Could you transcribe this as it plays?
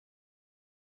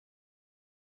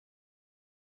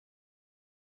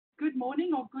Good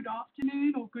morning or good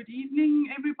afternoon or good evening,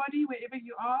 everybody, wherever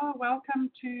you are. Welcome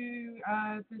to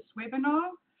this webinar,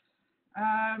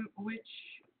 which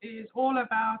is all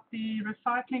about the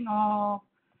recycling of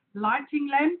lighting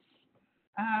lamps,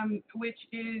 which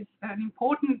is an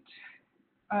important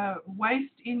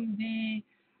waste in the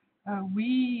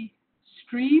WEEE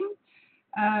stream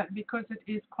because it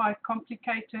is quite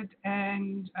complicated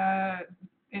and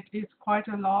it is quite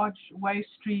a large waste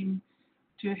stream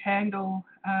to handle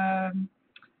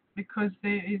because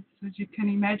there is, as you can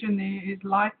imagine, there is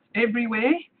lights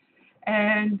everywhere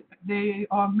and there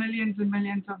are millions and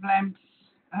millions of lamps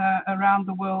around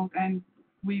the world, and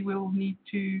we will need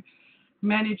to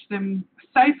manage them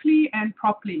safely and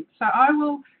properly. So I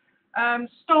will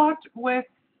start with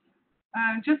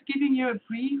just giving you a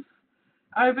brief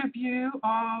overview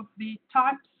of the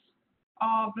types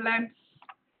of lamps.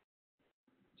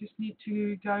 Just need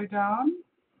to go down.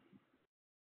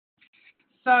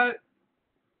 So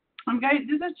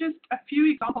this is just a few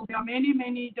examples. There are many,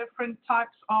 many different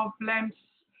types of lamps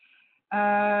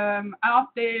out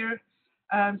there.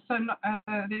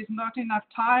 There's not enough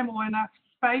time or enough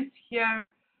space here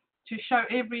to show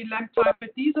every lamp type,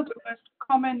 but these are the most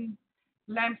common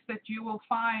lamps that you will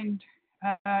find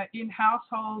in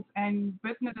households and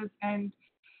businesses and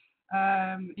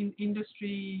in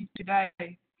industry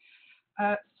today.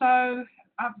 So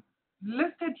I've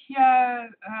listed here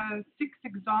 6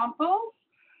 examples.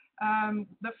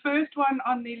 The first one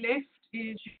on the left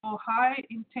is your high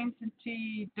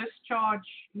intensity discharge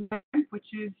lamp,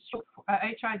 which is short for,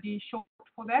 HID short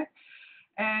for that.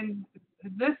 And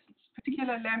this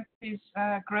particular lamp is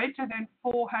greater than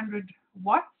 400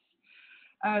 watts.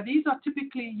 These are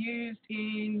typically used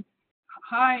in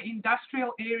high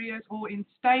industrial areas or in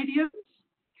stadiums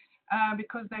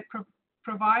because they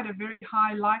provide a very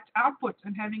high light output.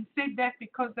 And having said that,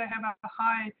 because they have a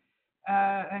high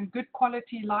and good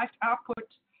quality light output,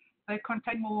 they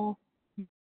contain more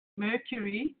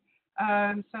mercury.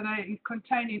 So they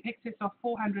contain in excess of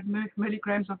 400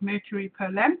 milligrams of mercury per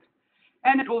lamp.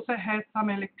 And it also has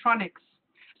some electronics.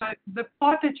 So the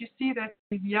part that you see that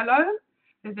is yellow,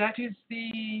 that is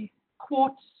the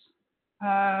quartz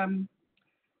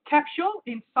capsule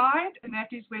inside, and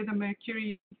that is where the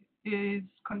mercury is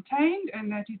contained,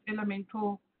 and that is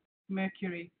elemental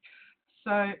mercury.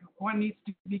 So one needs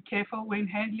to be careful when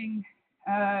handling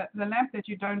the lamp that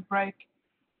you don't break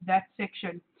that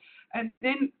section. And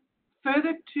then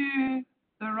further to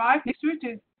the right next to it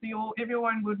is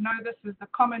everyone would know this is the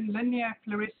common linear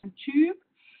fluorescent tube,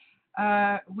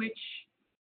 which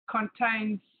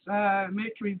contains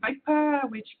mercury vapor,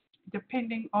 which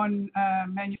depending on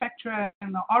manufacturer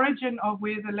and the origin of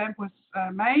where the lamp was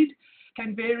made,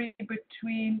 can vary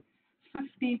between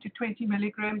 15 to 20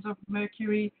 milligrams of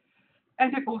mercury,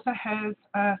 and it also has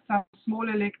some small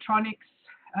electronics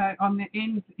on the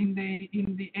ends in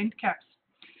the end caps.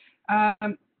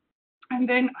 And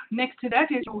then next to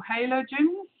that is your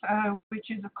halogens, which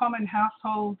is a common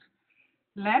household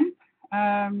lamp.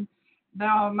 They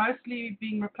are mostly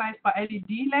being replaced by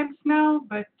LED lamps now,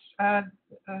 but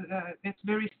it's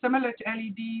very similar to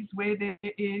LEDs where there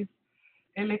is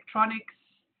electronics,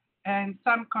 and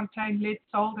some contain lead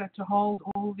solder to hold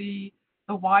all the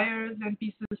wires and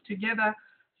pieces together.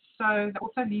 So they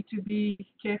also need to be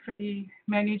carefully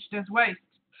managed as waste.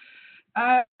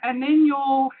 And then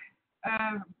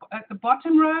at the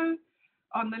bottom row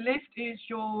on the left is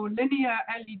your linear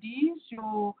LEDs,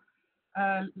 your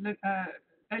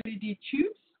LED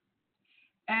tubes.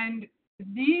 And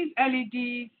these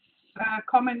LEDs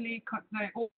commonly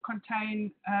they all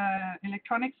contain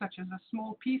electronics such as a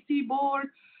small PC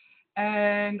board,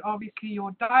 and obviously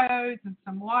your diodes and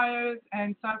some wires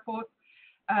and so forth.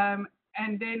 And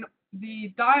then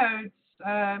the diodes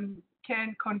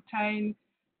can contain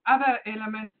other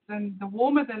elements, and the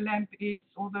warmer the lamp is,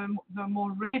 or the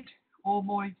more red or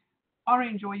more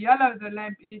orange or yellow the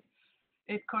lamp is,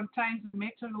 it contains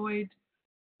metalloid,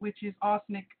 which is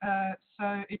arsenic.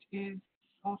 So it is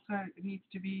also needs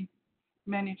to be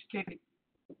managed carefully.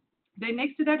 Then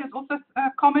next to that is also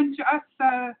common to us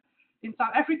in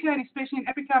South Africa, and especially in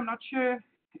Africa. I'm not sure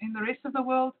in the rest of the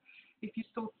world if you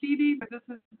still see these, but this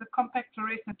is the compact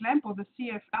fluorescent lamp, or the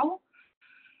CFL.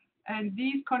 And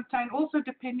these contain, also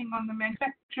depending on the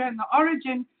manufacturer and the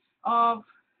origin of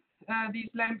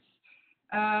these lamps,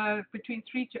 between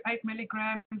 3 to 8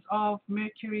 milligrams of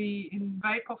mercury in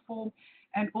vapor form,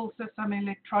 and also some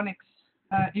electronics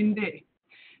in there.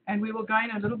 And we will go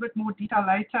in a little bit more detail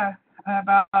later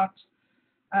about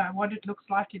what it looks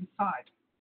like inside.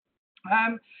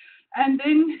 And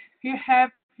then you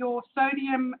have your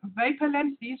sodium vapor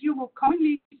lamps. These you will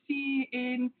commonly see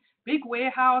in big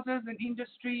warehouses and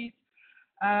industries,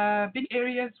 big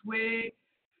areas where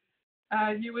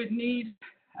you would need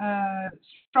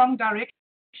strong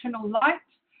directional light.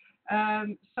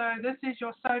 So this is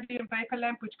your sodium vapor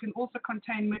lamp, which can also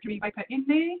contain mercury vapor in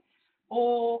there,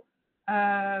 or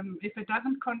if it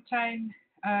doesn't contain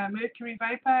mercury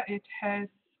vapor, it has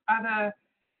other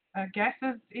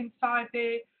gases inside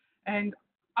there. And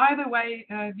either way,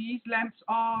 these lamps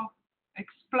are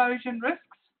explosion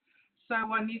risks. So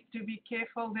one needs to be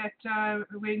careful that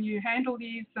when you handle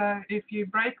these, if you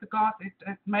break the glass,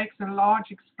 it makes a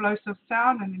large explosive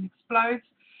sound and it explodes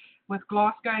with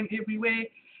glass going everywhere.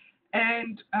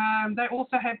 And they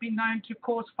also have been known to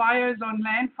cause fires on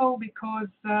landfill because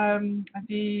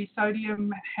the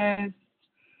sodium has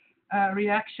a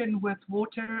reaction with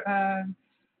water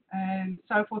and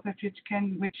so forth, which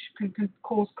can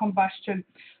cause combustion.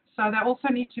 So they also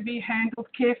need to be handled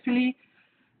carefully.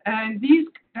 And these,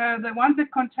 the ones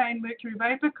that contain mercury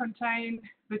vapor, contain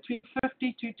between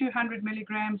 50 to 200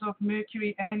 milligrams of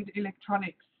mercury and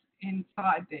electronics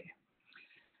inside there.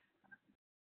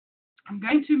 I'm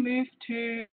going to move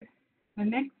to the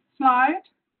next slide,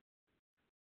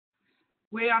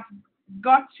 where I've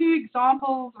got two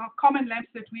examples of common lamps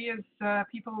that we as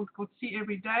people could see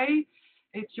every day.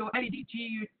 It's your LED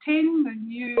GU10, the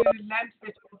new lamps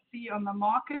that you'll see on the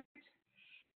market,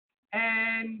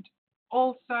 and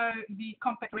also the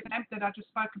compact lamp that I just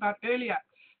spoke about earlier.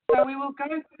 So we will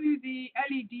go through the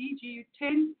LED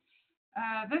GU10.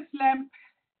 This lamp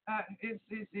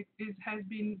has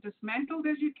been dismantled,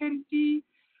 as you can see,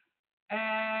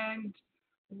 and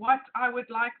what I would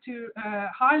like to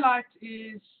highlight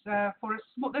is for a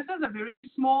small, this is a very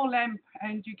small lamp,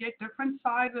 and you get different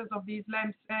sizes of these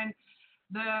lamps, and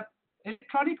the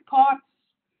electronic parts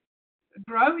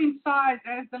grow in size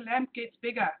as the lamp gets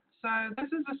bigger. So this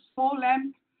is a small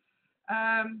lamp,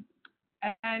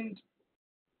 and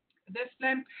this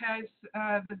lamp has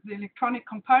the electronic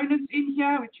components in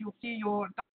here, which you'll see your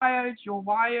diodes, your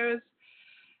wires,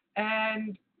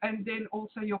 and then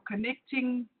also your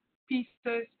connecting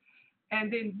pieces.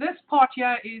 And then this part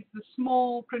here is the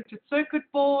small printed circuit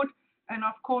board. And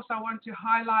of course, I want to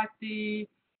highlight the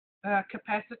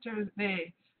capacitor there.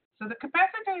 So the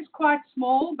capacitor is quite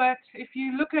small, but if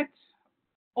you look at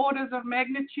orders of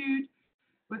magnitude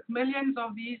with millions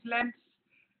of these lamps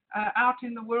out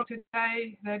in the world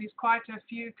today, that is quite a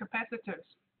few capacitors.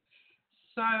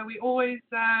 So we always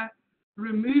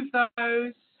remove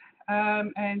those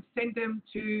and send them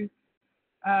to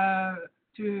a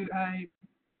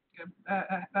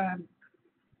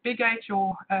big H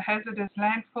or a hazardous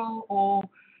landfill, or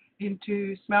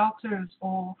into smelters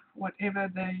or whatever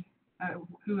they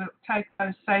who will take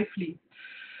those safely.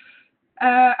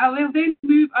 I will then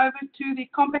move over to the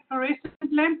compact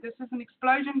fluorescent lamp. This is an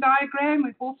explosion diagram.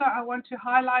 And also I want to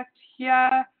highlight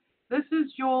here, this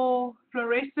is your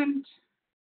fluorescent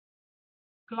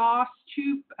glass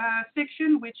tube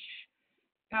section, which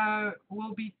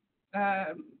will be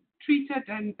treated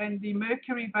and the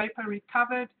mercury vapor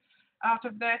recovered out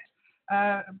of that.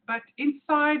 But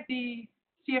inside the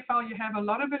CFL, you have a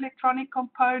lot of electronic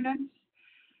components,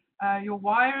 your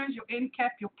wires, your end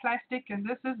cap, your plastic, and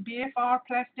this is BFR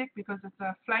plastic because it's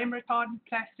a flame retardant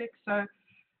plastic, so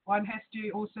one has to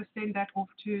also send that off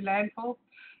to landfill.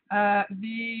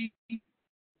 The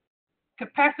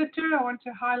capacitor, I want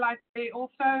to highlight there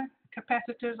also,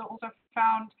 capacitors are also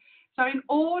found. So in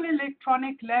all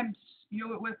electronic lamps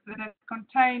that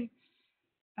contain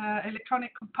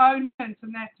electronic components,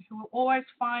 and that you will always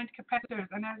find capacitors.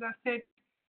 And as I said,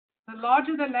 the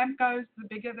larger the lamp goes, the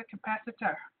bigger the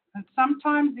capacitor. And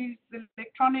sometimes these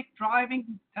electronic driving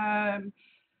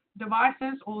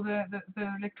devices or the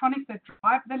electronics that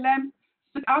drive the lamp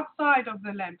sit outside of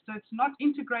the lamp, so it's not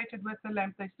integrated with the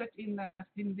lamp. They sit in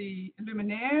the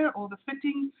luminaire or the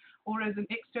fitting or as an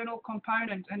external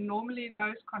component, and normally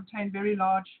those contain very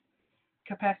large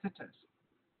capacitors.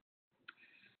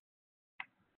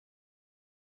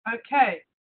 Okay,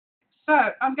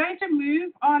 so I'm going to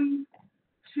move on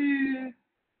to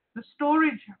the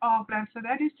storage of lamps. So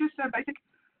that is just a basic,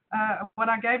 what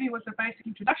I gave you was a basic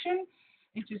introduction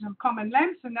into some common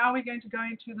lamps, and now we're going to go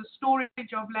into the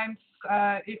storage of lamps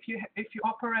if you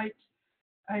operate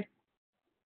a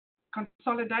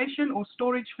consolidation or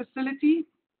storage facility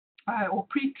or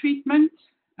pre-treatment,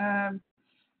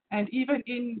 and even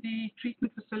in the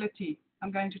treatment facility.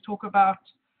 I'm going to talk about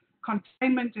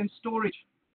containment and storage.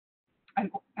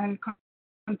 And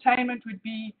containment would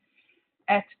be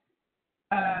at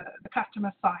the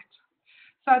customer site.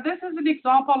 So this is an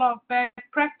example of bad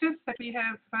practice that we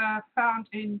have found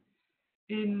in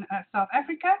South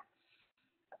Africa.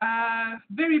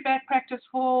 Very bad practice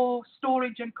for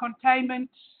storage and containment.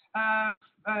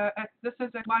 This is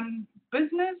at one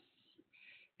business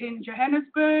in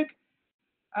Johannesburg.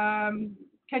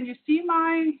 Can you see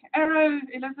my arrow,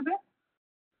 Elizabeth?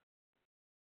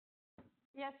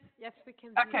 Yes, we can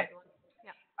see okay. that one.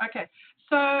 Yeah. Okay,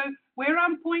 so where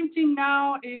I'm pointing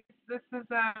now is this is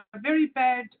a very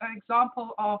bad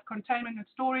example of containment and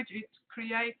storage. It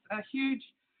creates a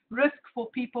huge risk for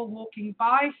people walking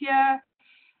by here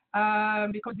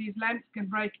because these lamps can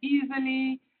break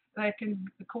easily. They can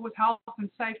cause health and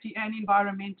safety and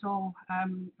environmental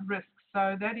risks.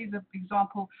 So that is an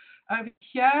example. Over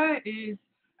here is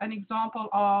an example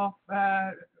of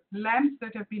lamps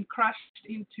that have been crushed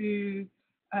into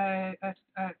a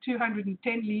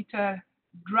 210-liter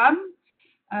drum.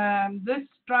 This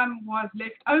drum was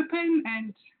left open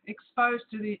and exposed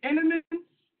to the elements.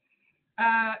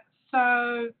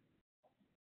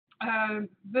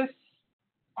 This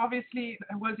obviously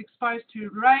was exposed to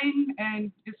rain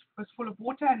and was full of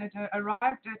water, and it arrived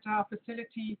at our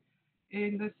facility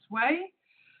in this way.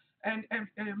 And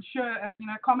I'm sure,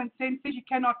 common sense says you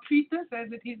cannot treat this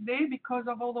as it is there because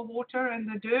of all the water and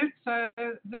the dirt. So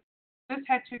this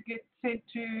had to get sent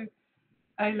to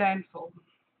a landfill.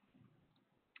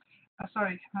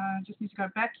 Sorry, I just need to go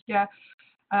back here.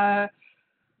 So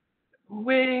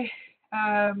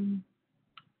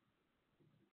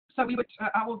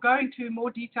I will go into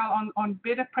more detail on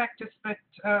better practice, but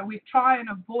we try and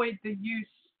avoid the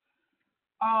use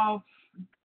of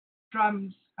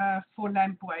drums for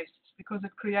lamp waste because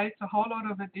it creates a whole lot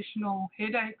of additional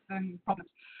headaches and problems.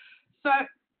 So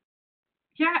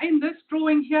here in this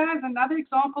drawing here is another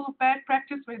example of bad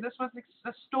practice where this was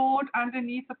stored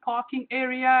underneath a parking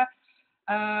area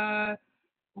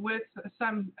with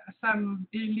some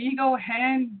illegal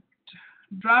hand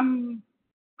drum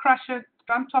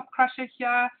top crusher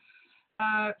here.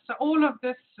 So all of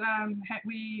this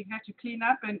we had to clean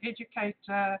up and educate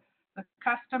the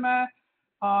customer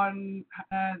on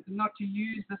not to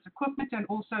use this equipment, and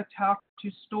also how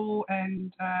to store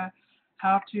and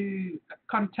how to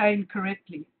contain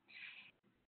correctly.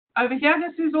 Over here,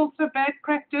 this is also bad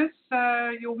practice.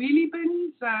 Your wheelie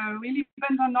bins. Wheelie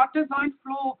bins are not designed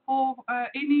for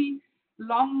any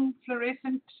long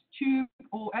fluorescent tube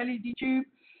or LED tube.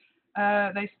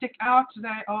 They stick out.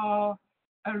 They are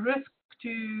a risk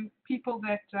to people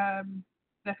that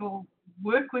will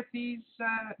work with these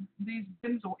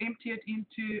bins or empty it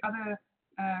into other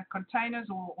containers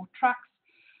or trucks.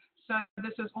 So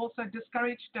this is also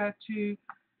discouraged to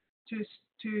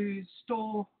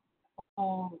store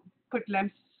or put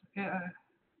lamps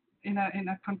in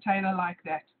a container like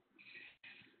that.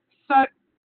 So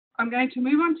I'm going to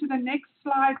move on to the next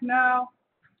slide now,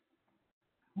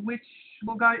 which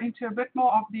will go into a bit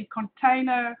more of the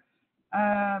container,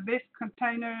 best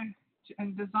container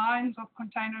and designs of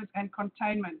containers and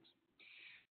containment.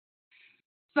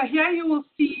 So here you will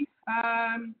see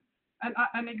an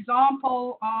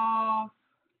example of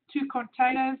two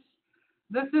containers.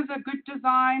 This is a good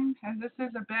design and this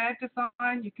is a bad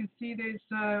design. You can see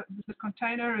the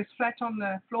container is flat on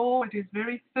the floor. It is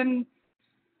very thin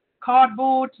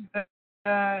cardboard.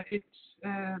 It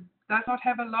does not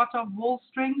have a lot of wall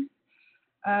strength.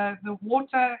 The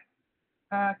water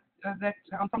that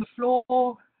from the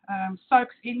floor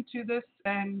soaks into this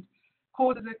and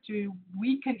causes it to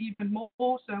weaken even more.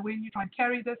 So when you try and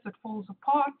carry this, it falls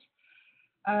apart.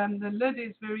 The lid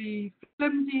is very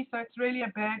flimsy, so it's really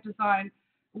a bad design.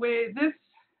 Where this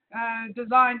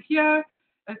design here,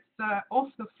 it's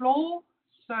off the floor,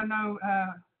 so no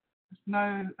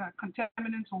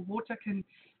contaminants or water can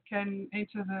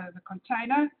enter the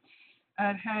container.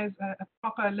 It has a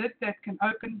proper lid that can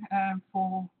open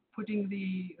for putting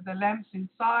the lamps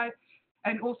inside,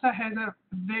 and also has a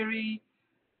very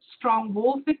strong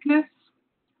wall thickness,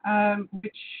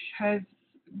 which has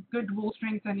good wall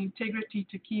strength and integrity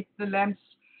to keep the lamps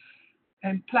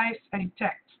in place and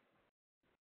intact.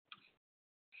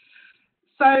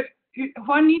 So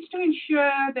one needs to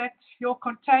ensure that your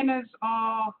containers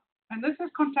are, and this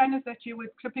is containers that you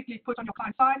would typically put on your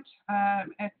client site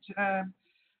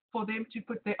for them to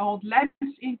put their old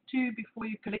lamps into before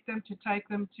you collect them to take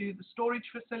them to the storage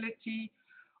facility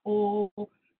or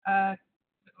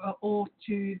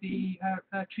to the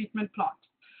treatment plant.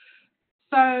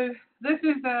 So this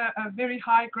is a very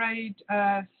high grade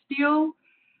steel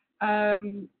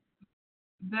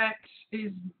that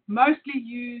is mostly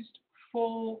used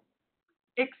for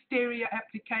exterior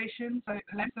applications, so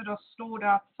lamps that are stored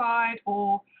outside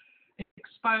or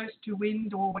exposed to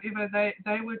wind or whatever,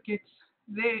 they would get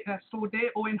stored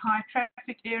there, or in high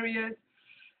traffic areas.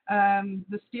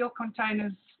 The steel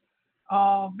containers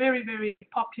are very, very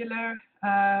popular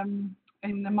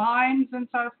in the mines and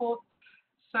so forth.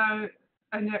 So,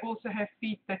 and they also have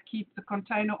feet that keep the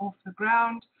container off the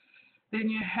ground. Then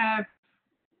you have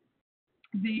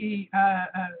the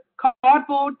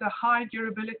cardboard, the high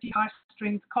durability, high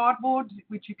strength cardboard,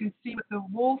 which you can see with the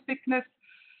wall thickness.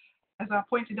 As I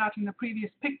pointed out in the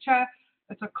previous picture,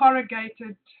 it's a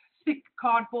corrugated thick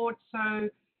cardboard, so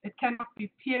it cannot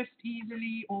be pierced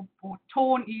easily or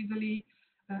torn easily.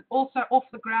 Also off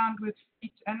the ground with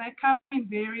feet, and they come in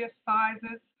various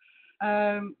sizes,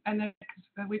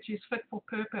 which is fit for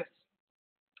purpose.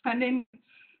 And then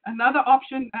another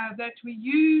option that we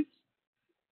use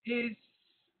is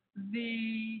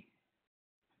the,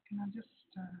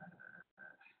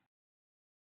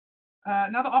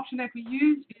 another option that we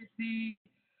use is the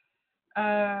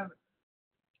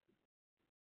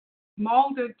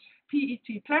molded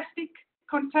PET plastic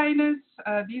containers.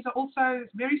 These are also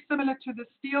very similar to the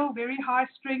steel, very high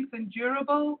strength and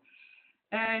durable,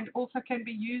 and also can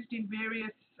be used in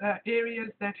various areas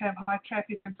that have high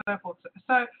traffic and so forth.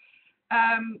 So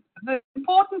the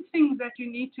important things that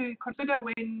you need to consider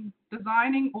when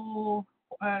designing or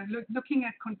looking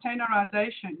at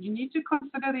containerization, you need to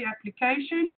consider the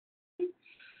application.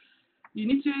 You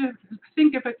need to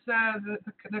think if it's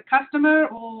the customer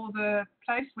or the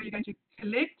place where you're going to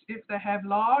collect, if they have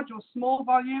large or small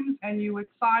volumes, and you would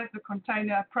size the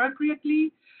container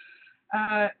appropriately.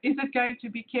 Is it going to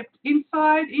be kept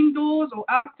inside, indoors, or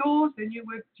outdoors? Then you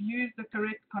would use the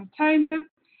correct container.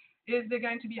 Is there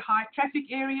going to be high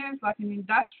traffic areas, like in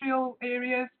industrial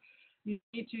areas? You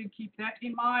need to keep that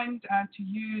in mind to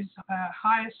use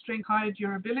higher strength, higher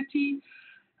durability.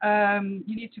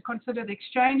 You need to consider the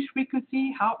exchange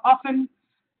frequency. How often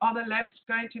are the lamps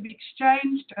going to be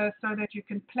exchanged so that you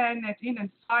can plan that in and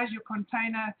size your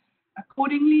container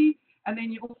accordingly. And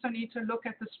then you also need to look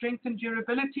at the strength and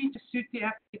durability to suit the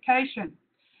application.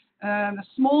 The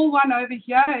small one over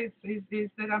here is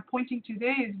that I'm pointing to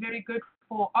there is very good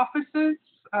for offices,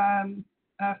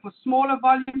 for smaller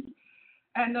volumes,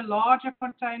 and the larger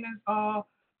containers are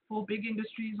for big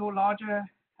industries or larger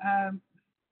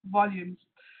volumes.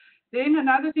 Then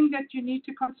another thing that you need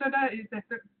to consider is that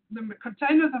the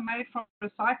containers are made from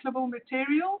recyclable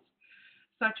materials,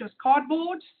 such as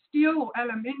cardboard, steel, or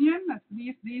aluminium.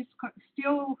 These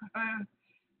steel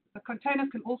containers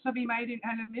can also be made in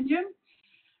aluminium,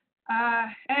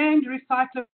 and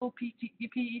recyclable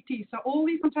PET. So all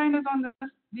these containers on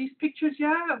these pictures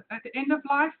here, at the end of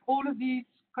life, all of these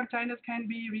containers can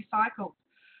be recycled.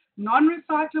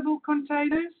 Non-recyclable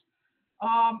containers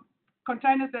are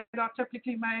containers that are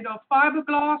typically made of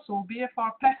fiberglass or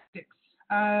BFR plastics.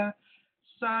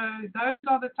 So those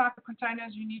are the type of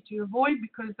containers you need to avoid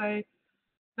because they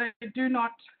do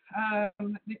not,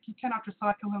 you cannot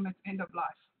recycle them at the end of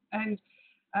life. And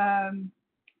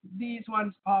these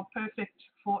ones are perfect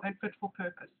for and fit for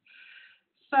purpose.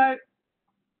 So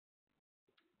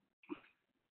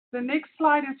the next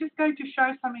slide is just going to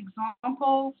show some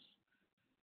examples.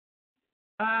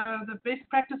 The best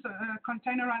practice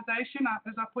containerization,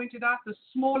 as I pointed out, the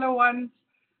smaller ones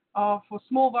are for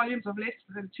small volumes of less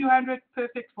than 200,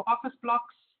 perfect for office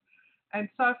blocks and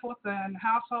so forth, and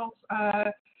households.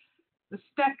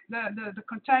 The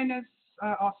containers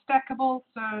are stackable,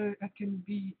 so it can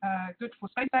be good for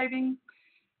space saving.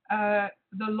 The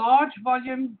large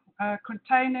volume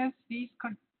containers, these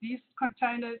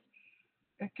containers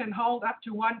can hold up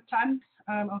to 1 ton,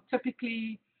 or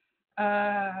typically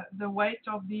the weight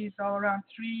of these are around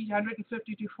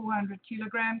 350 to 400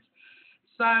 kilograms.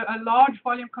 So a large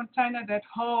volume container that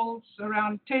holds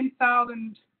around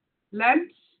 10,000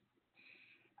 lamps,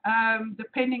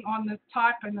 depending on the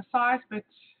type and the size, but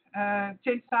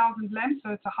 10,000 lamps,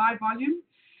 so it's a high volume.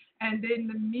 And then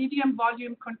the medium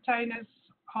volume containers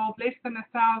hold less than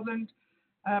 1,000,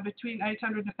 between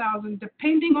 800 and 1,000,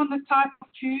 depending on the type of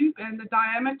tube and the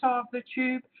diameter of the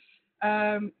tube.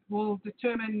 Will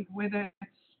determine whether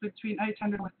it's between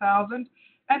 800 and 1,000.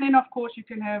 And then, of course, you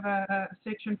can have a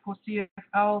section for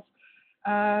CFLs.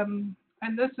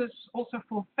 And this is also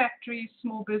for factories,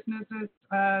 small businesses,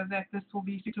 that this will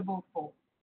be suitable for.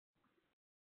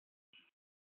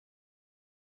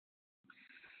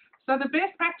 So the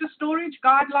best practice storage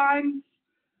guidelines,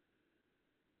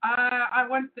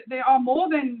 there are more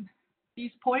than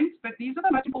these points, but these are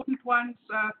the most important ones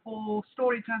for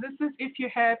storage. Now, this is if you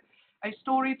have a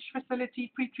storage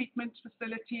facility, pre-treatment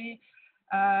facility,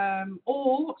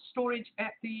 or storage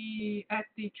at the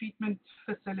treatment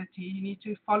facility. You need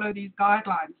to follow these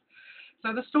guidelines.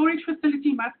 So the storage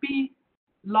facility must be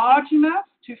large enough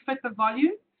to fit the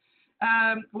volume,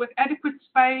 with adequate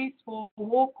space for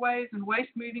walkways and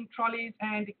waste moving trolleys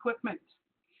and equipment.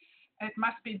 It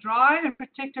must be dry and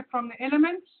protected from the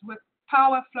elements with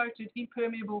power-floated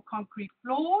impermeable concrete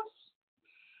floors.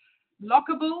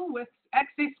 Lockable with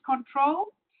access control.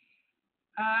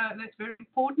 That's very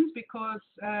important because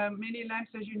many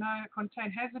lamps, as you know,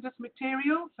 contain hazardous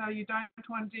material, so you don't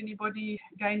want anybody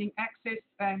gaining access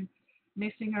and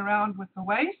messing around with the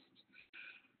waste.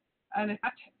 And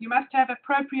you must have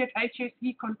appropriate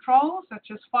HSE controls, such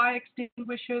as fire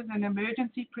extinguishers and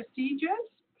emergency procedures.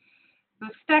 The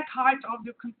stack height of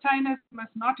the containers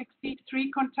must not exceed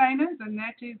 3 containers, and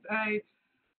that is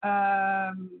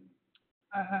a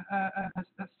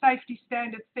safety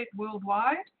standard set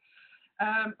worldwide.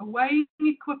 Weighing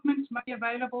equipment may be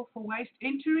available for waste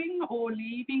entering or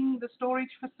leaving the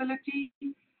storage facility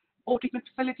or treatment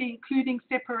facility, including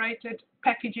separated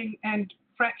packaging and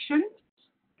fractions.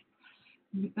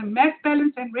 The mass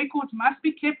balance and records must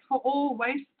be kept for all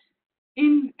waste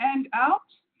in and out,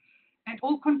 and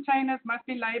all containers must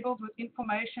be labeled with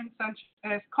information such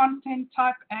as content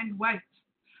type and weight.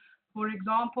 For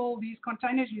example, these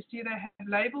containers, you see they have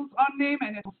labels on them,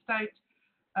 and it will state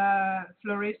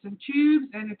fluorescent tubes,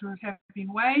 and it will have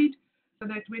been weighed so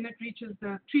that when it reaches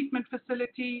the treatment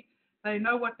facility, they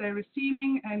know what they're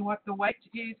receiving and what the weight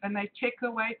is, and they check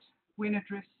the weight when it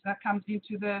comes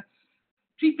into the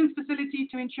treatment facility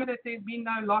to ensure that there's been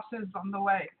no losses on the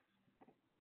way.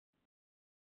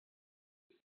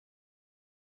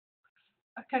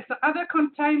 Okay, so other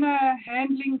container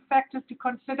handling factors to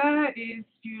consider is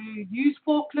you use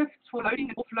forklifts for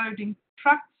loading and offloading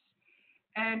trucks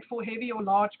and for heavy or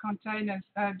large containers.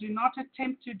 Do not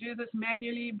attempt to do this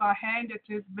manually by hand. It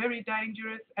is very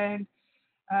dangerous and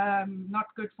not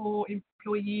good for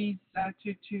employees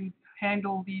to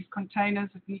handle these containers.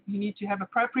 You need to have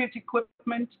appropriate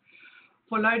equipment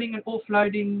for loading and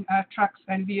offloading trucks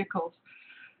and vehicles.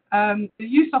 The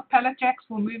use of pallet jacks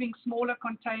for moving smaller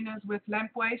containers with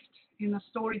lamp waste in the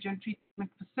storage and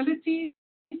treatment facility.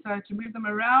 So to move them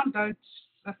around, don't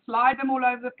slide them all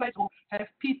over the place or have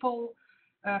people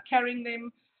carrying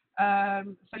them.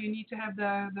 So you need to have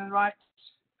the right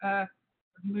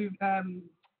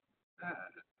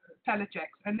pallet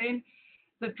jacks. And then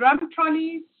the drum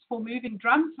trolleys for moving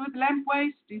drums with lamp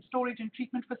waste in storage and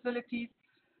treatment facilities.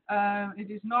 It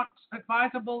is not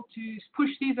advisable to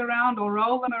push these around or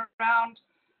roll them around.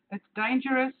 It's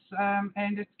dangerous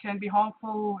and it can be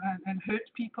harmful and hurt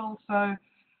people. So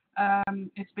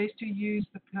it's best to use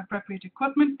the appropriate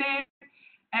equipment there,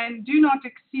 and do not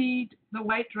exceed the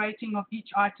weight rating of each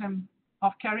item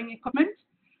of carrying equipment,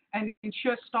 and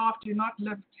ensure staff do not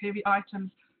lift heavy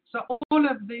items. So all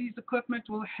of these equipment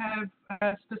will have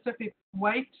a specific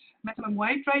maximum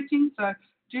weight rating, so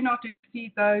do not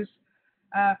exceed those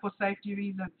for safety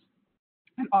reasons,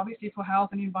 and obviously for health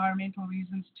and environmental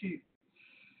reasons too.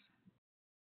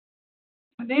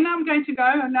 And then I'm going to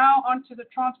go now onto the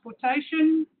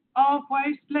transportation of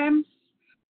waste lamps.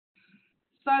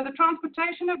 So the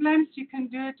transportation of lamps, you can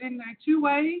do it in 2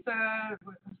 ways. A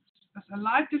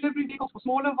light delivery vehicle for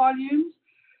smaller volumes.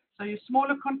 So your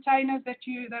smaller containers that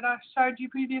I showed you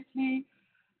previously.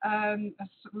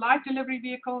 Light delivery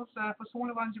vehicles for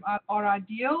smaller ones are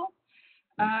ideal.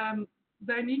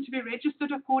 They need to be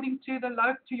registered according to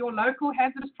your local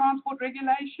hazardous transport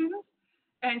regulations,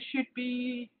 and should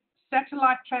be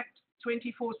satellite tracked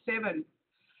 24/7.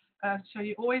 So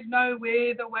you always know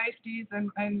where the waste is,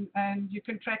 and you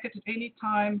can track it at any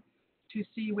time to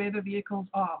see where the vehicles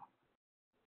are.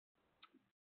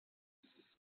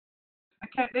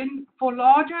 Okay, then for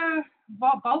larger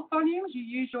bulk volumes, you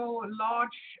use your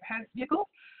large vehicles,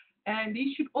 and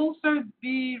these should also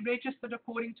be registered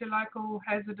according to local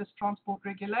hazardous transport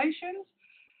regulations,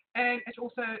 and it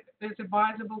also is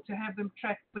advisable to have them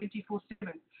tracked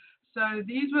 24/7. So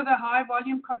these were the high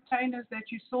volume containers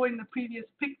that you saw in the previous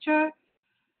picture.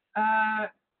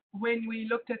 When we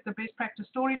looked at the best practice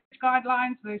storage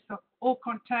guidelines, they all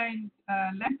contain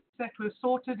lamps that were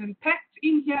sorted and packed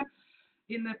in here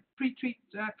in the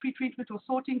pre-treatment or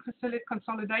sorting facility,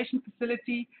 consolidation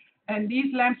facility. And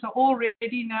these lamps are all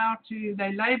ready now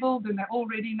they're labeled, and they're all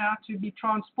ready now to be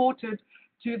transported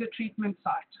to the treatment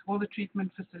site or the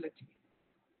treatment facility.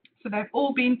 So they've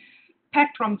all been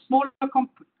packed from smaller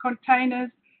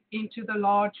containers into the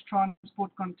large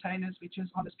transport containers, which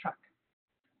is on this truck.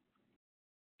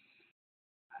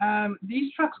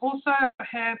 These trucks also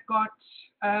have got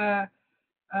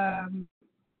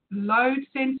load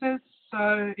sensors,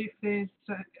 so if there's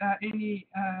any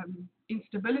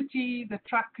instability, the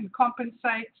truck can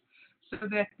compensate so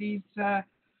that these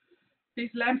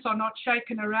lamps are not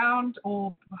shaken around,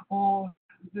 or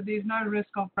there's no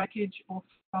risk of breakage or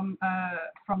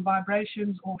from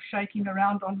vibrations or shaking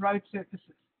around on road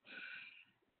surfaces.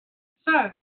 So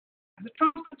The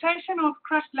transportation of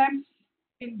crushed lamps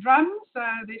in drums,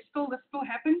 this still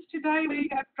happens today, where you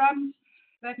have drums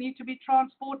that need to be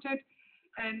transported,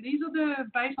 and these are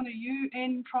based on the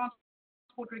UN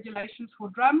transport regulations for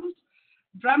drums.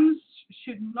 Drums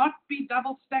should not be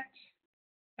double stacked,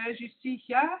 as you see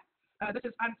here. This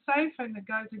is unsafe and it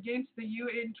goes against the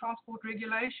UN transport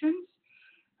regulations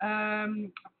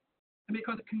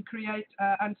because it can create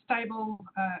unstable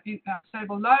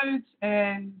loads,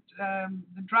 and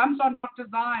the drums are not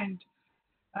designed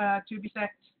to be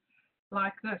stacked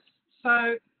like this.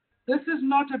 So this is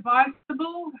not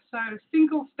advisable. So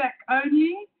single stack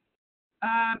only.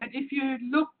 And if you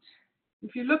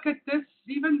look at this,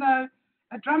 even though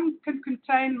a drum can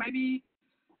contain maybe,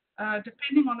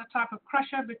 depending on the type of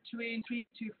crusher, between 300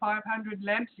 to 500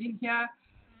 lamps in here.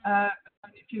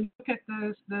 If you look at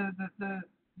the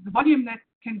volume that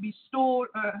can be stored,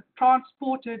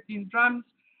 transported in drums,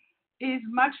 is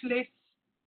much less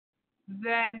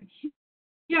than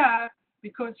here,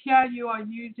 because here you are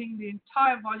using the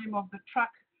entire volume of the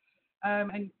truck,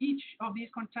 and each of these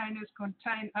containers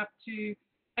contain up to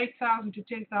 8,000 to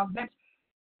 10,000 lamps.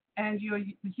 And here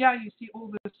you see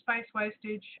all the space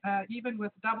wastage. Even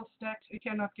with double stacks, you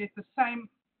cannot get the same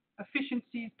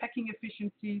efficiencies, packing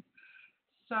efficiencies.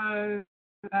 So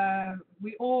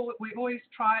we always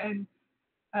try and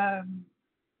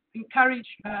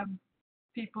encourage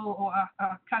people or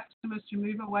our customers to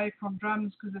move away from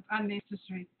drums because it's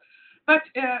unnecessary. But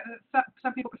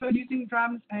some people prefer using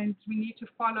drums, and we need to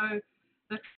follow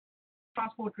the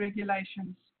transport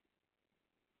regulations.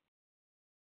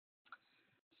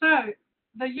 So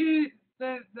the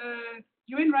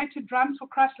UN rated drums for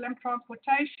crushed lamp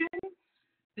transportation.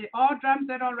 There are drums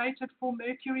that are rated for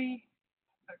mercury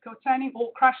containing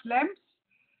or crushed lamps.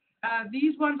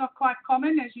 These ones are quite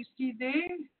common, as you see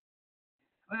there.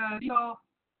 These are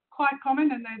quite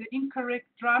common, and they're the incorrect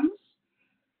drums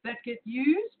that get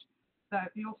used. So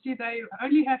you'll see they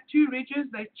only have 2 ridges.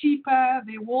 They're cheaper.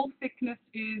 Their wall thickness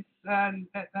is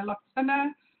a lot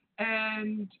thinner,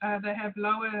 and they have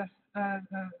lower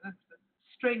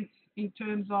strength in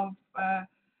terms of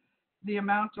the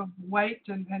amount of weight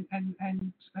and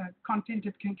content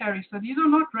it can carry. So these are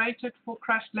not rated for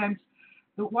crushed lamps.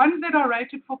 The ones that are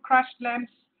rated for crushed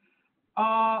lamps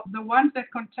are the ones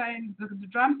that contain the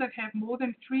drums that have more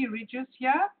than 3 ridges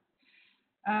here.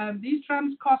 These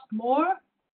drums cost more.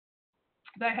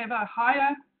 They have a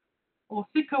higher or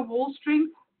thicker wall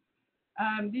strength.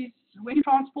 When you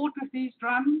transport with these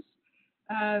drums,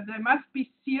 they must be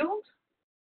sealed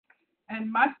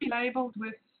and must be labeled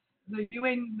with the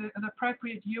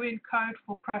appropriate UN code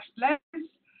for crushed lamps.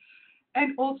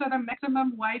 And also the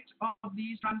maximum weight of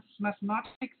these drums must not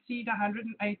exceed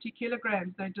 180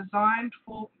 kilograms. They're designed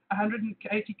for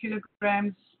 180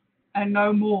 kilograms and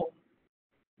no more.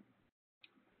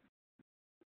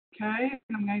 Okay,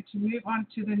 I'm going to move on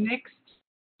to the next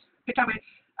picture.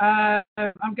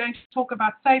 I'm going to talk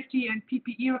about safety and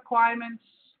PPE requirements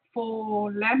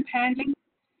for lamp handling.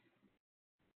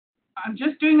 I'm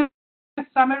just doing a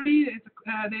summary.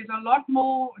 There's a lot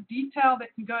more detail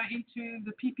that can go into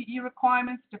the PPE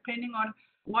requirements depending on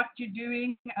what you're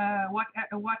doing, if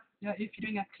you're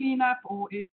doing a cleanup or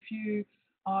if you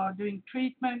are doing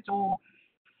treatment, or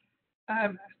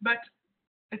but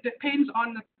it depends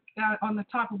on the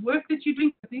type of work that you're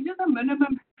doing. But these are the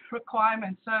minimum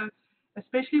requirements. So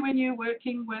especially when you're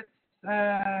working with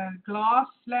glass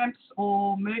lamps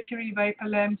or mercury vapor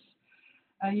lamps,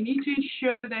 you need to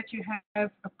ensure that you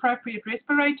have appropriate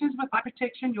respirators with eye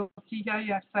protection. You'll see here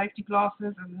you have safety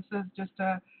glasses, and this is just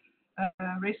a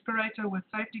respirator with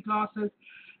safety glasses,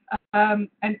 and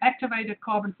activated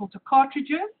carbon filter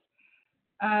cartridges.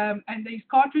 And these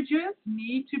cartridges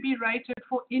need to be rated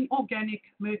for inorganic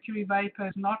mercury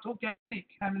vapors, not organic.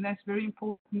 And that's very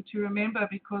important to remember,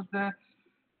 because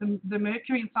the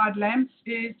mercury inside lamps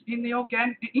is in the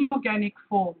inorganic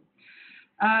form.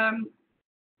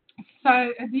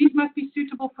 So these must be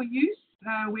suitable for use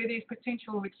where there's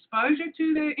potential exposure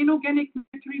to the inorganic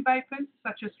mercury vapors,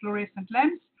 such as fluorescent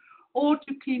lamps, or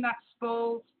to clean up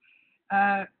spills,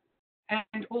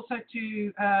 and also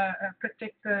to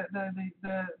protect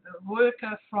the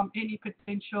worker from any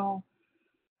potential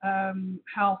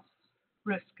health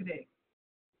risk there.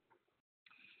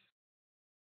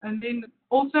 And then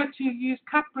also to use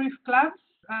cut-proof gloves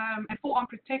and forearm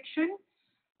protection,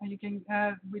 you can,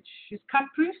 which is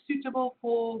cut-proof, suitable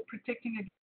for protecting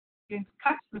against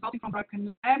cuts resulting from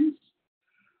broken lamps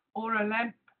or a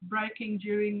lamp breaking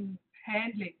during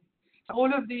handling. So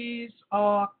all of these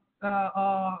are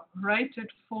rated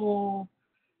for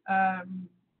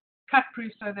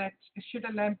cut-proof, so that should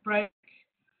a lamp break,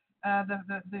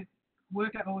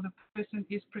 worker or the person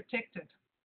is protected.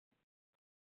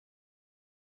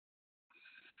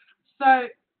 So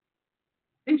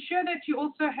ensure that you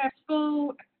also have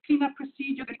spill cleanup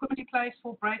procedures and equipment in place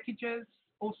for breakages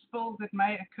or spills that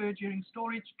may occur during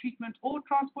storage, treatment, or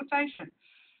transportation.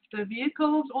 The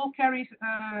vehicles all carry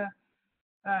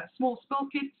small spill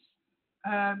kits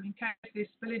in case there's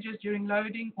spillages during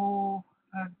loading or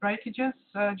breakages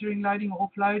during loading or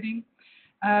offloading.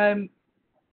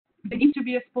 There needs to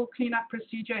be a spill cleanup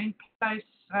procedure in place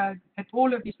at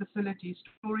all of these facilities: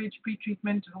 storage,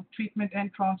 pre-treatment, or treatment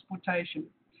and transportation.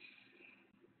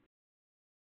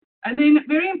 And then,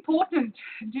 very important,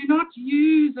 do not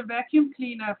use a vacuum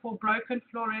cleaner for broken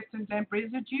fluorescent lamp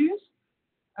residues,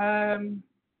 and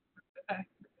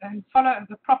follow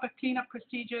the proper cleanup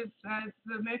procedures, as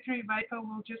the mercury vapor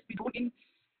will just be drawn in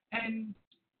and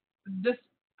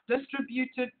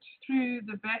distributed through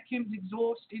the vacuum's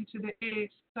exhaust into the air.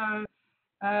 So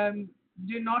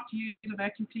do not use a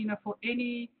vacuum cleaner for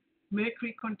any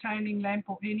mercury containing lamp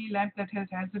or any lamp that has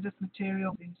hazardous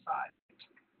materials inside.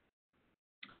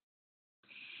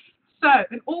 So,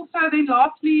 and also then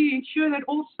lastly, ensure that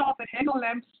all staff that handle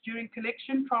lamps during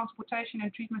collection, transportation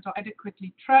and treatment are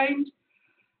adequately trained,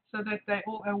 so that they're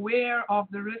all aware of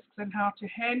the risks and how to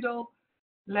handle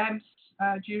lamps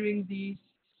during these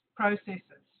processes.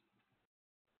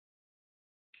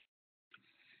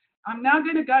 I'm now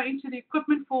going to go into the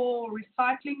equipment for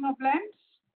recycling of lamps.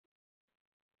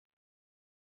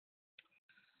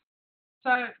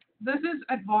 So this is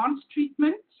advanced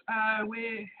treatment,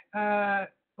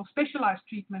 or specialized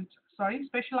treatment,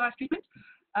 specialized treatment.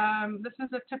 This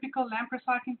is a typical lamp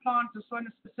recycling plant. This one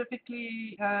is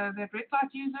specifically that Red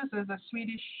Light uses, is a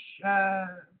Swedish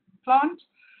plant.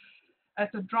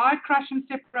 It's a dry crush and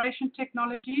separation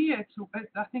technology.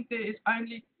 I think there is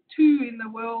only 2 in the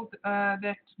world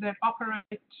that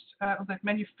operate or that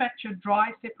manufacture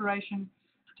dry separation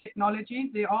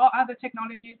technologies. There are other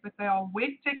technologies, but they are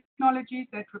wet technologies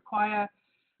that require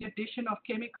the addition of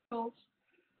chemicals,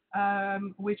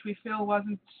 which we feel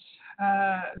wasn't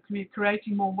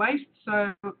creating more waste,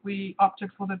 so we opted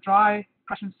for the dry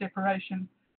crush and separation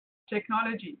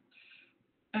technology.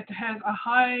 It has a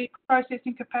high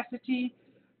processing capacity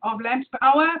of lamps per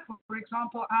hour. For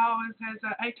example, ours has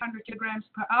 800 kilograms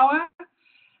per hour.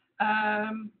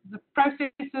 The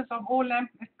processes of all lamp,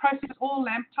 it processes all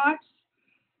lamp types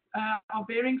of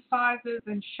varying sizes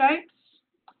and shapes.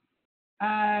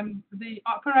 The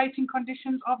operating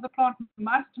conditions of the plant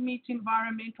must meet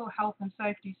environmental health and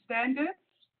safety standards.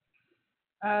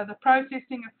 The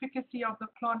processing efficacy of the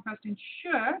plant must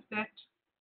ensure that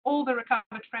all the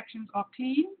recovered fractions are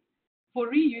clean for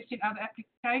reuse in other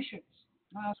applications.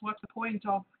 So what's the point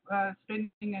of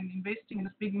spending and investing in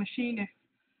this big machine if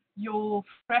your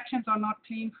fractions are not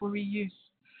clean for reuse?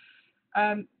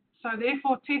 So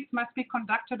therefore, tests must be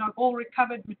conducted on all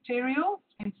recovered materials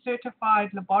in certified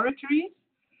laboratories,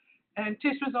 and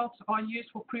test results are used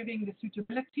for proving the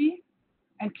suitability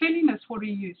and cleanliness for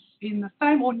reuse in the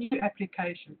same or new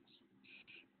applications.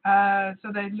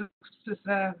 So they look,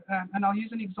 and I'll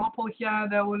use an example here.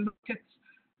 They will look at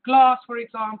glass, for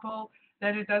example,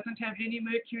 that it doesn't have any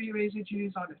mercury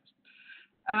residues on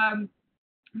it.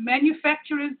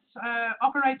 Manufacturers'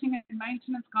 operating and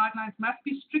maintenance guidelines must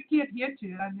be strictly adhered to,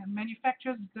 and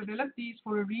manufacturers develop these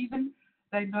for a reason.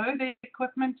 They know their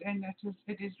equipment, and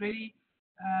it is really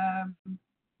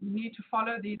need to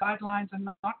follow these guidelines and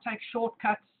not take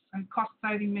shortcuts and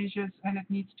cost-saving measures, and it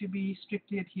needs to be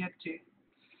strictly adhered to.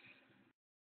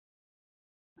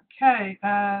 Okay,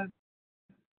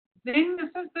 then this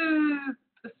is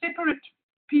the separate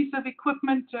piece of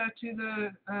equipment to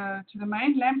the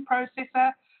main lamp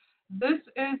processor. This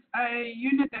is a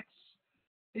unit that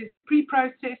is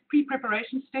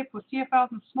pre-preparation step for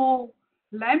CFLs and small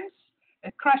lamps.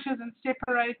 It crushes and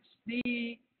separates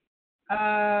the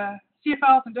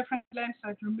CFLs and different lamps, so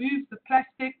it removes the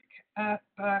plastic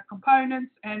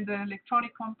components and the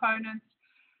electronic components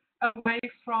away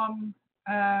from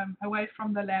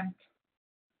the lamp.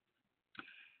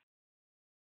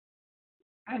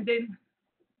 And then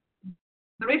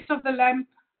the rest of the lamp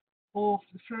or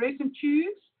the fluorescent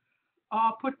tubes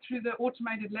are put through the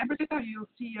automated lamp processor. You'll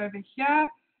see over here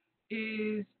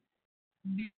is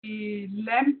the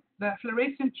lamp, the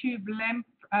fluorescent tube lamp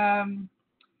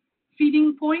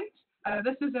feeding point.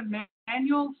 This is a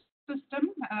manual system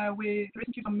where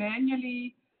fluorescent tubes are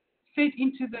manually fed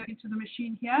into the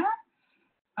machine here.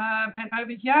 And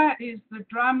over here is the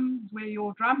drum where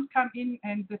your drums come in,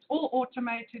 and it's all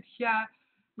automated here,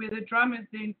 where the drum is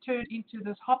then turned into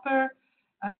this hopper.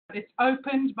 It's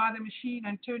opened by the machine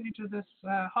and turned into this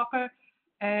hopper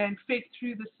and fed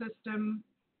through the system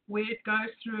where it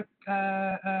goes through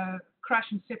a crush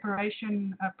and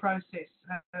separation process.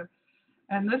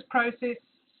 And this process,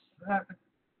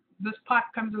 this pipe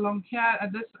comes along here,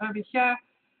 this over here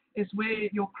is where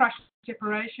your crush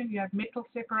separation, you have metal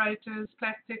separators,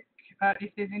 plastic,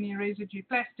 if there's any residue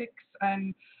plastics,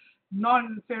 and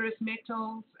non-ferrous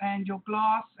metals, and your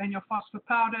glass and your phosphor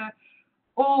powder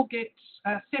all get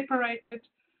separated.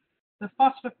 The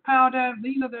phosphor powder,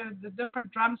 these are the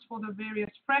different drums for the various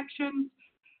fractions.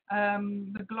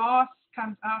 The glass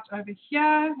comes out over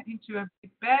here into a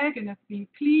big bag, and it's been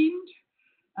cleaned.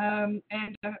 And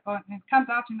it comes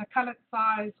out in a colored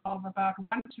size of about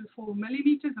 1 to 4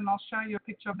 millimeters, and I'll show you a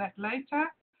picture of that later.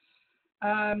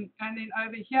 And then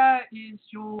over here is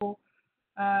your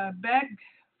bag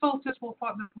filters for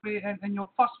and your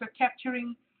phosphor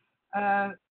capturing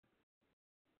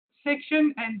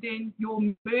section, and then your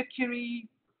mercury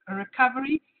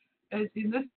recovery is in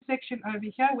this section over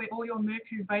here, where all your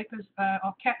mercury vapors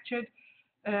are captured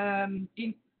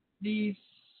in these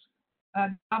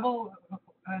double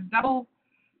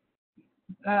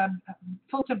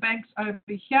filter banks over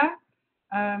here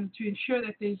to ensure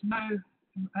that there's no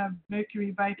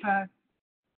mercury vapor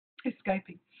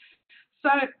escaping. So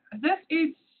this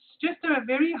is just a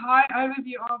very high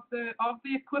overview of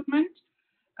the equipment.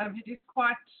 It is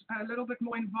quite a little bit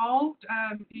more involved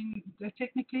in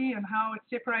technically and how it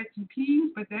separates and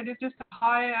cleans, but that is just a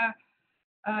higher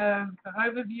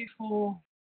overview for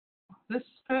this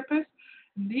purpose.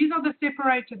 And these are the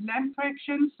separated lamp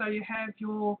fractions. So you have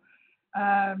your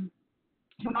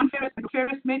non-ferrous and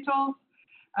ferrous metals.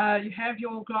 You have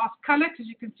your glass color. As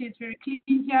you can see, it's very clean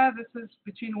here. This is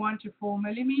between 1 to 4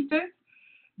 millimeters.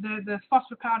 The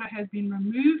phosphor powder has been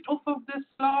removed off of this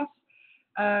glass.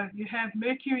 You have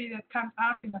mercury that comes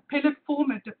out in a pellet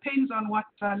form. It depends on what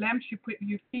lamps you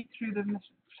feed through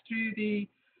the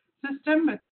system.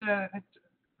 It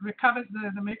recovers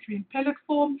the mercury in pellet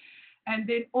form, and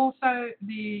then also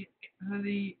the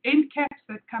end caps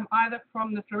that come either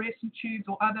from the fluorescent tubes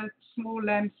or other small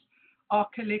lamps are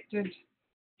collected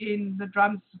in the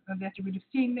drums that you would have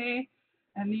seen there,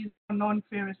 and these are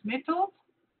non-ferrous metals.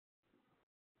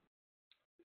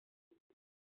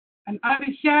 And over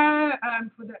here,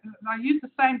 I use the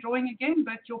same drawing again,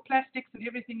 but your plastics and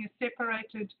everything is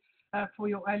separated for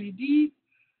your LEDs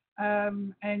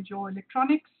and your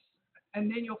electronics. And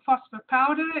then your phosphor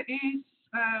powder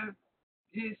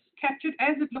is captured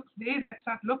as it looks there. That's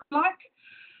how it looks like.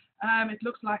 It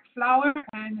looks like flour,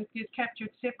 and it gets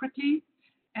captured separately.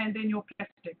 And then your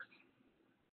plastics.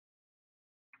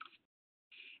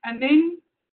 And then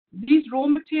these raw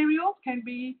materials can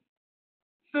be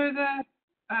further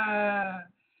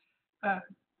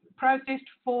processed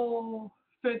for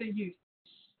further use.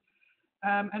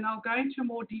 And I'll go into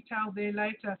more detail there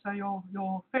later. So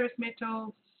your ferrous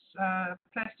metals,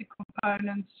 plastic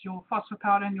components, your phosphor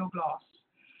powder, and your glass.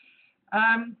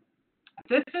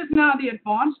 This is now the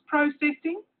advanced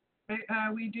processing.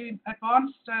 We do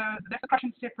advanced crush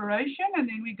and separation, and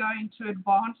then we go into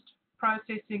advanced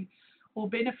processing or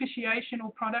beneficiation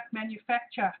or product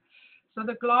manufacture. So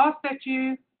the glass that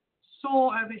you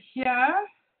saw over here,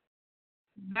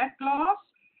 that glass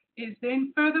is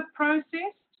then further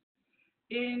processed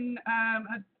in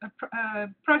a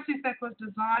process that was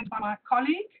designed by my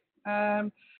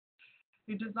colleague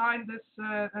who designed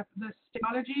this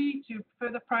technology to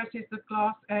further process the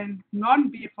glass and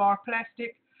non-BFR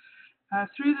plastic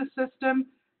through the system,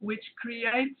 which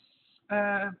creates,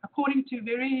 according to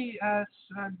very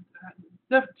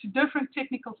different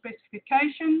technical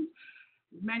specifications,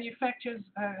 manufactures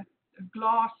a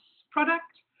glass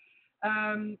product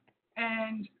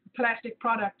and plastic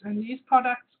product. And these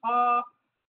products are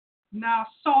now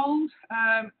sold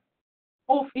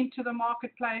off into the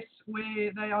marketplace,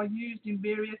 where they are used in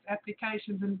various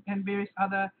applications and various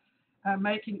other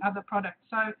making other products.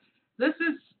 So this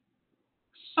is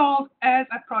sold as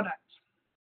a product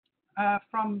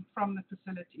from the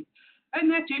facility. And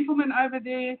that gentleman over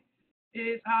there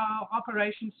is our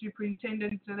operations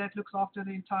superintendent that looks after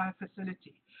the entire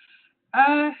facility.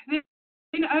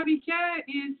 Then over here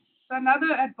is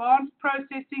another advanced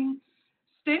processing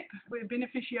step, where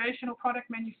beneficiation or product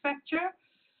manufacture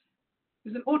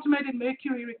is an automated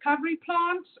mercury recovery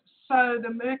plant. So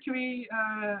the mercury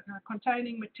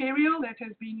containing material that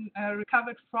has been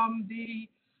recovered from the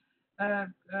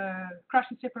crush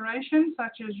and separation,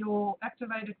 such as your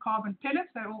activated carbon pellets,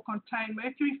 they all contain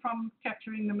mercury from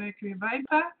capturing the mercury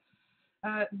vapor.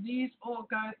 These all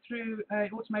go through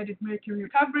an automated mercury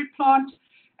recovery plant,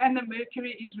 and the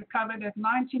mercury is recovered at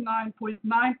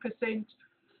 99.9%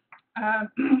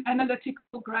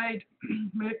 analytical grade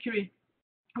mercury,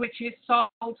 which is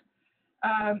sold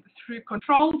through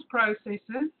controlled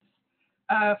processes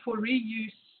for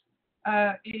reuse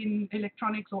in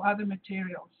electronics or other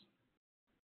materials.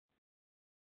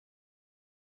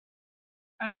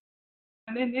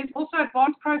 And then there's also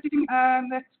advanced processing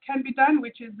that can be done,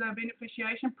 which is the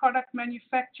beneficiation product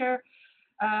manufacture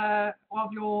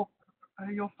of your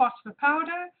phosphor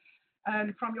powder.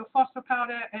 And from your phosphor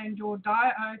powder and your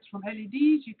diodes from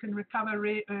LEDs, you can recover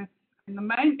rare earth. And the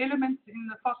main elements in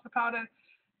the phosphor powder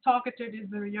targeted is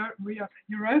the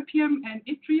europium and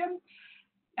yttrium.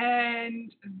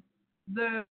 And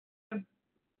the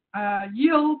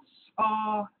yields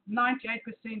are 98%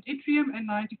 yttrium and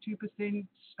 92%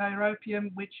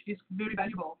 europium, which is very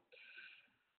valuable.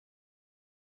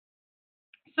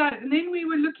 So, and then we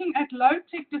were looking at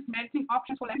low-tech dismantling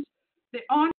options for lamps. There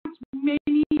aren't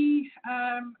many,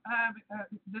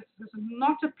 this is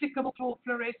not applicable for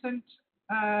fluorescent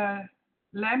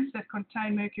lamps that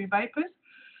contain mercury vapors,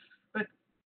 but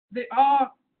there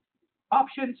are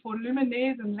options for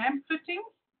luminaires and lamp fittings.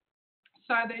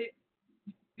 So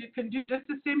you can do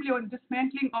disassembly or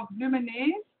dismantling of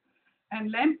luminaires and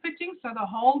lamp fittings. So the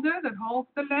holder that holds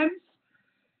the lamps,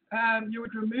 you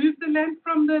would remove the lamp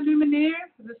from the luminaire.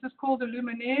 This is called a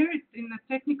luminaire in the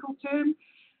technical term.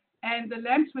 And the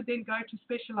lamps would then go to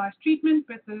specialized treatment,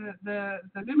 but the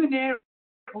luminaire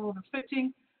or the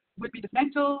fitting would be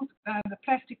dismantled, the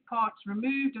plastic parts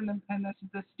removed, and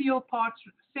the steel parts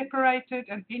separated,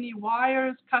 and any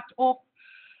wires cut off,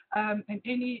 and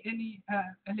any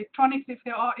electronics, if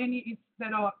there are any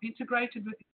that are integrated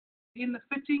within the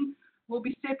fitting, will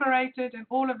be separated, and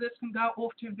all of this can go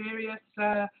off to various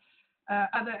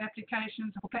other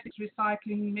applications for plastics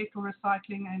recycling, metal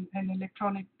recycling, and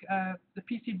electronic. The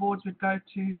PC boards would go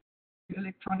to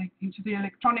into the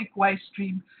electronic waste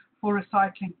stream for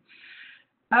recycling.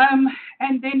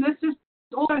 And then this is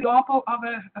also an example of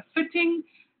a fitting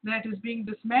that is being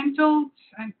dismantled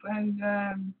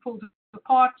and pulled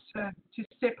apart to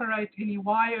separate any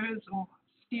wires or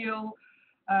steel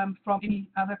from any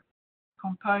other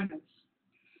components.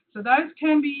 So those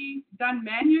can be done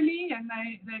manually, and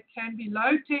they can be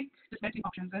low-tech dismantling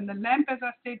options. And the lamp, as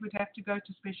I said, would have to go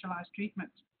to specialized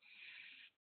treatment.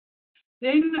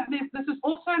 Then this is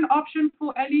also an option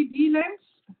for LED lamps,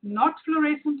 not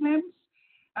fluorescent lamps,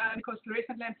 because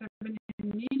fluorescent lamps have an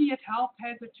immediate health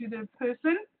hazard to the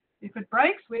person if it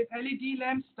breaks, whereas LED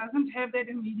lamps doesn't have that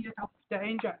immediate health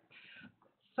danger.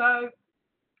 So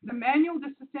the manual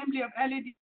disassembly of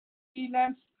LED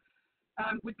lamps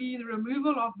would be the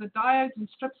removal of the diodes and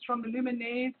strips from the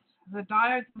luminaires, the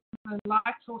diodes and the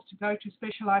light source to go to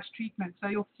specialized treatment. So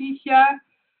you'll see here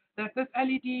that this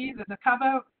LED, that the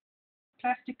cover,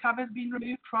 plastic cover has been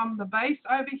removed from the base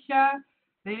over here.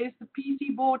 There's the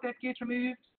PC board that gets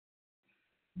removed.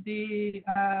 The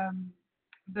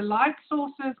light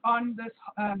sources on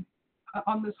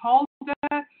this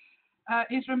holder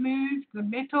is removed. The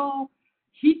metal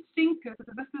heat sink, this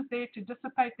is there to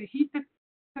dissipate the heat that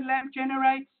the lamp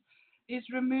generates, is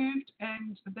removed,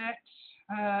 and that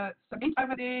cement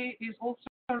over there is also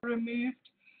removed.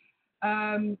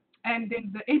 And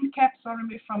then the end caps are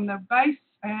removed from the base,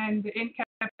 and the end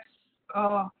caps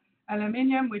are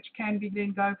aluminium, which can be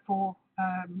then go for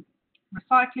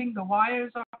recycling. The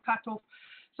wires are cut off.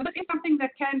 So that is something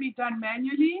that can be done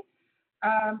manually.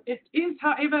 It is,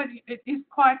 however, it is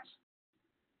quite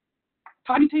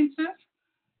time intensive,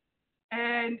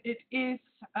 and it is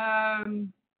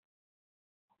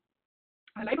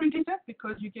labor intensive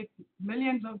because you get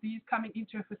millions of these coming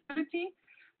into a facility,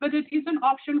 but it is an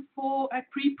option for a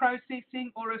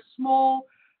pre-processing or a small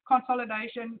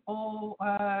consolidation or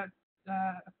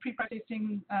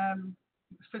pre-processing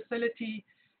facility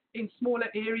in smaller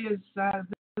areas.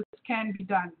 This can be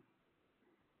done.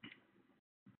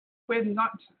 Where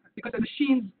not, because the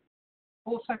machines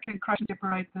also can crush and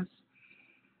separate this.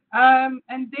 And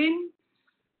then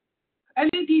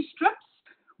LED strips,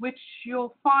 which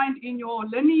you'll find in your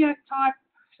linear type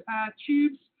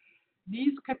tubes.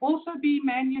 These can also be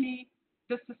manually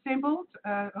disassembled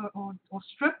or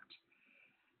stripped.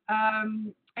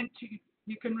 And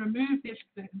you can remove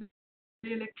the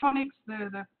electronics,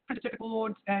 the printed circuit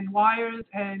boards and wires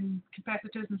and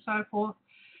capacitors and so forth.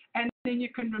 And then you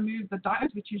can remove the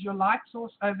diodes, which is your light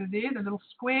source over there, the little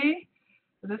square.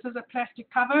 So this is a plastic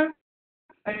cover,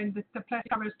 and the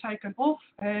plastic cover is taken off,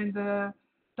 and the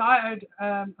diode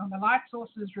on the light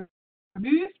source is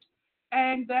removed,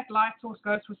 and that light source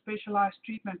goes for specialized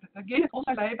treatment. Again, it's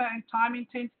also labor and time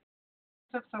intensive,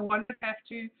 so one would have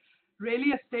to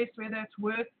really assess whether it's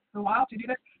worth the while to do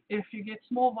this. If you get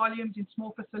small volumes in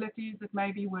small facilities, it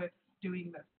may be worth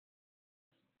doing this.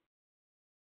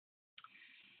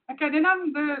 Okay, then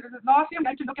lastly, I'm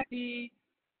going to look at the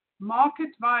market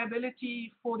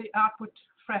viability for the output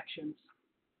fractions.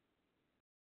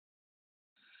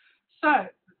 So,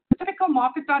 the typical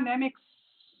market dynamics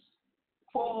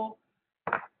for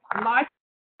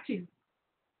lighting.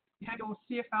 You have your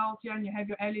CFLs here and you have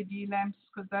your LED lamps,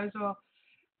 because those are,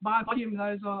 by volume,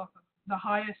 those are the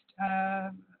highest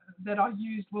that are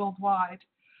used worldwide.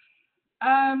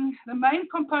 The main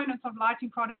components of lighting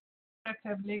products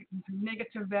have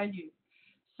negative value.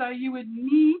 So you would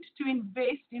need to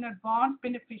invest in advanced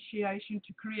beneficiation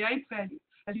to create value.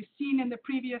 As you've seen in the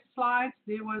previous slides,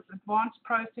 there was advanced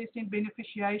processing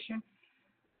beneficiation.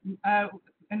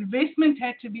 Investment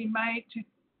had to be made to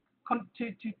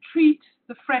treat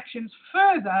the fractions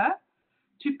further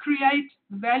to create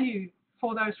value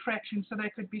for those fractions so they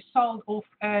could be sold off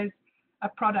as a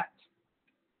product.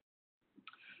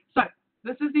 So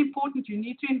this is important. You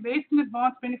need to invest in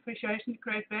advanced beneficiation to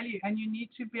create value, and you need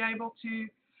to be able to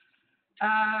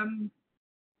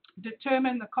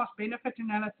determine the cost-benefit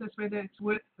analysis, whether it's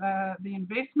worth the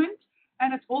investment,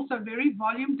 and it's also very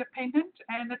volume dependent,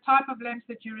 and the type of lamps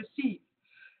that you receive,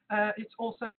 it's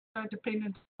also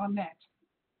dependent on that.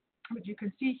 What you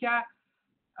can see here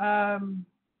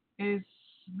is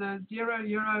the 0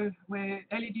 euro, where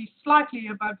LED is slightly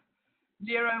above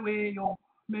 0, where your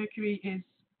mercury is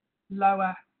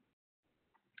lower.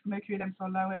 Mercury lamps are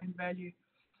lower in value.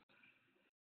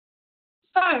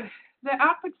 So the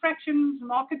output fractions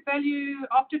market value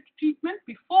after treatment,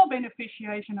 before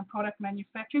beneficiation and product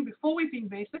manufacturing, before we've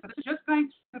invested. This is just going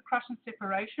to the crush and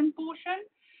separation portion.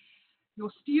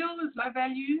 Your steel is low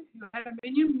value, your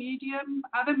aluminium medium,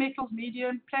 other metals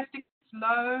medium, plastics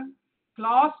low,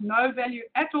 glass no value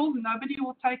at all. Nobody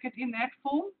will take it in that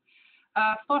form.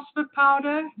 Phosphor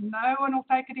powder, no one will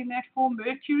take it in that form.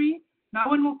 Mercury, no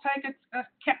one will take it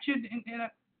captured in a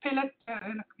pellet,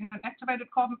 in an activated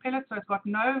carbon pellet, so it's got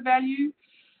no value.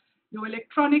 Your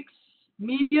electronics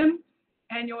medium,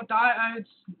 and your diodes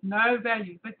no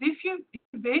value. But if you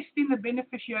invest in the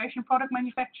beneficiation product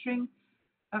manufacturing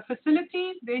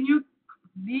facilities, then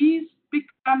these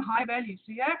become high value.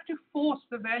 So you have to force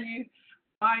the value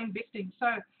by investing.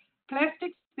 So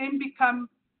plastics then become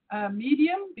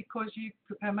medium, because you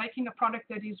are making a product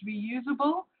that is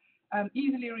reusable,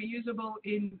 easily reusable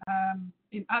in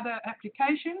other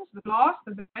applications. The glass,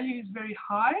 the value is very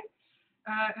high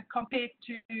compared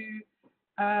to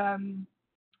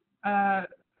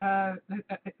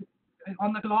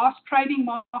on the glass trading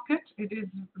market. It is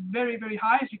very, very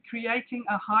high, as you're creating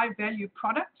a high value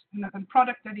product, a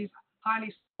product that is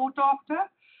highly sought after.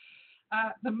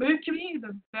 The mercury,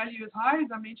 the value is high.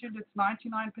 As I mentioned, it's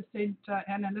 99%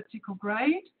 analytical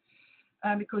grade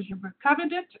because you've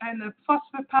recovered it. And the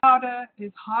phosphor powder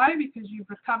is high because you've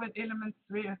recovered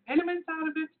rare earth elements out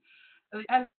of it.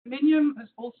 The aluminium is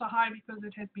also high because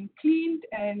it has been cleaned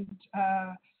and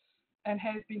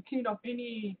has been cleaned of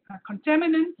any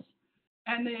contaminants.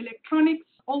 And the electronics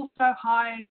also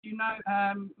high.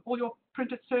 All your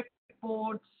printed circuit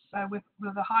boards with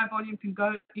a high volume can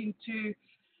go into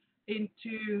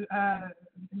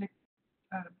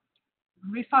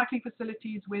recycling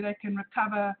facilities where they can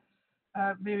recover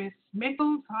various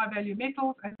metals, high value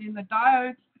metals. And then the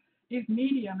diodes is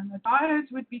medium, and the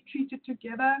diodes would be treated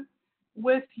together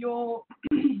with your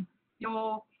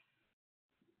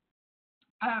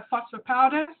phosphor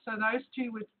powder. So those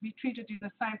two would be treated in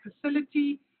the same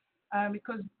facility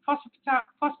because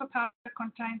phosphor powder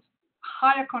contains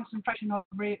higher concentration of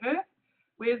rare earth,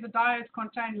 whereas the diodes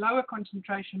contain lower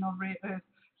concentration of rare earth.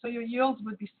 So your yields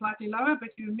would be slightly lower, but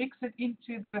you mix it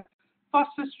into the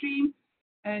phosphor stream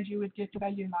and you would get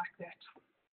value like that.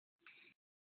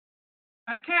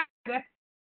 Okay, that's